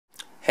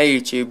Hey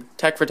YouTube,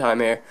 Tech for Time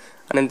here,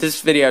 and in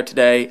this video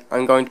today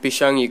I'm going to be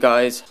showing you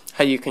guys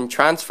how you can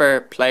transfer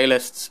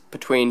playlists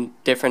between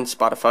different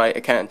Spotify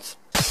accounts.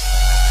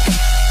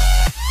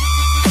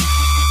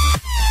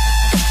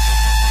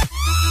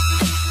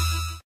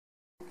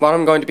 What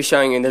I'm going to be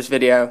showing you in this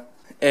video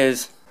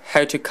is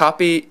how to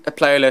copy a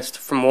playlist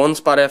from one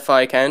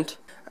Spotify account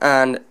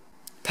and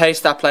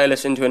paste that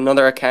playlist into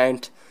another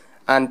account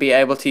and be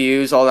able to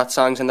use all that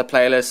songs in the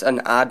playlist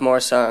and add more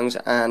songs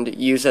and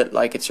use it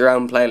like it's your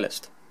own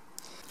playlist.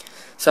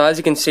 So as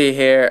you can see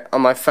here on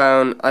my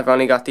phone, I've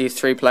only got these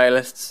 3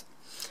 playlists,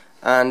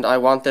 and I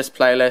want this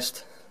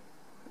playlist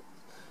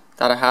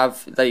that I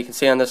have, that you can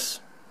see on this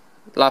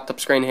laptop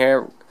screen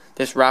here,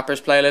 this rappers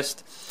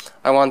playlist.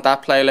 I want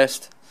that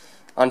playlist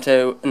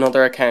onto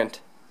another account.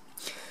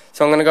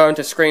 So I'm going to go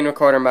into screen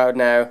recorder mode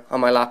now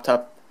on my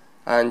laptop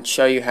and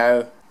show you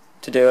how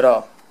to do it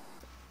all.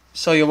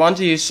 So you'll want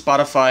to use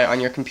Spotify on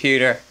your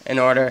computer in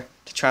order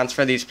to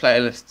transfer these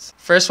playlists.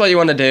 First, what you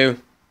want to do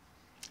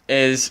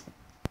is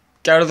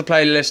go to the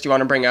playlist you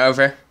want to bring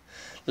over.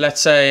 Let's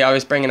say I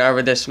was bringing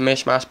over this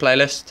Mishmash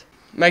playlist.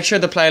 Make sure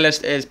the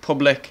playlist is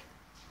public,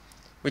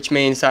 which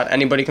means that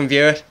anybody can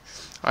view it.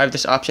 I have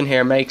this option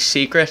here, make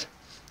secret.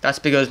 That's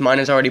because mine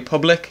is already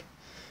public,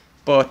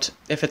 but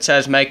if it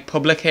says make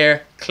public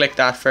here, click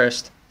that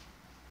first.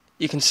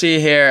 You can see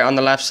here on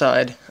the left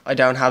side I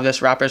don't have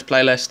this rappers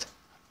playlist,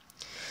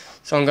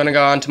 so I'm going to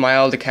go onto my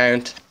old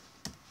account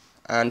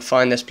and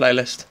find this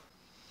playlist.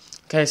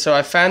 Okay, so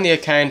I found the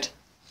account.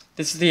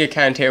 This is the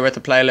account here with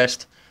the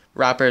playlist,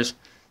 rappers,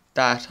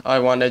 that I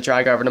want to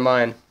drag over to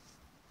mine.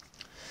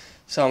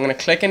 So I'm going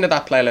to click into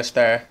that playlist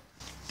there.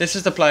 This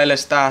is the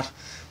playlist that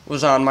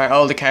was on my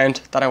old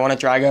account that I want to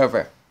drag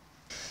over.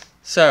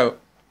 So,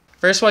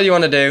 first what you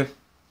want to do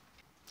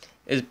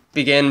is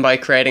begin by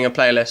creating a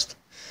playlist.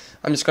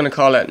 I'm just going to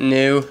call it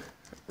New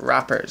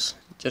Rappers,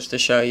 just to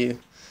show you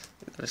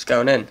that it's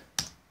going in.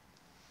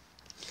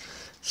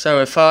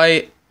 So if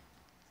I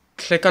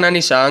click on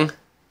any song,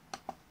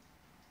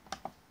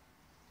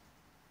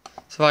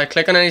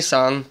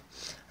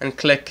 and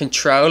click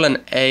Control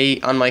and A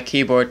on my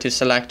keyboard to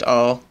select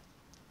all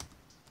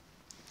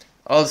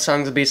the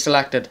songs will be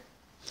selected.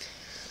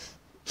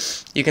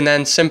 You can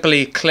then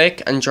simply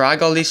click and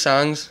drag all these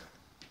songs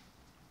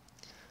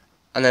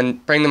and then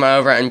bring them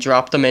over and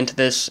drop them into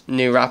this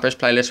New Rappers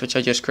playlist which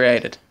I just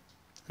created,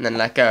 and then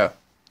let go.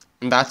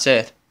 And that's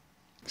it.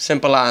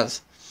 Simple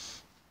as.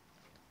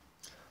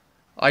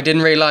 I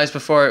didn't realise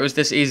before it was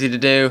this easy to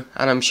do,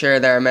 and I'm sure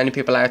there are many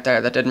people out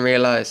there that didn't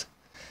realise.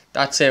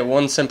 That's it,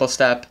 one simple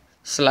step,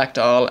 select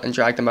all and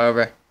drag them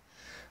over. And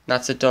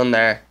that's it, done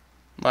there.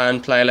 My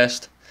own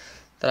playlist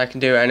that I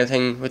can do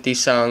anything with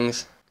these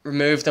songs,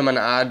 remove them and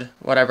add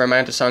whatever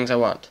amount of songs I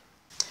want.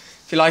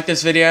 If you like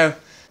this video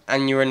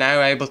and you are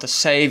now able to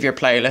save your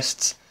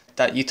playlists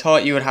that you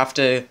thought you would have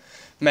to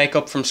make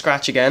up from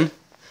scratch again,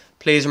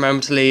 please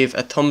remember to leave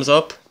a thumbs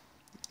up,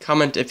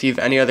 comment if you have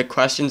any other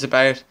questions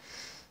about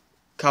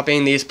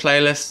copying these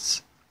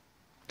playlists,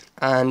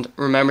 and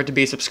remember to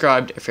be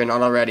subscribed if you're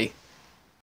not already.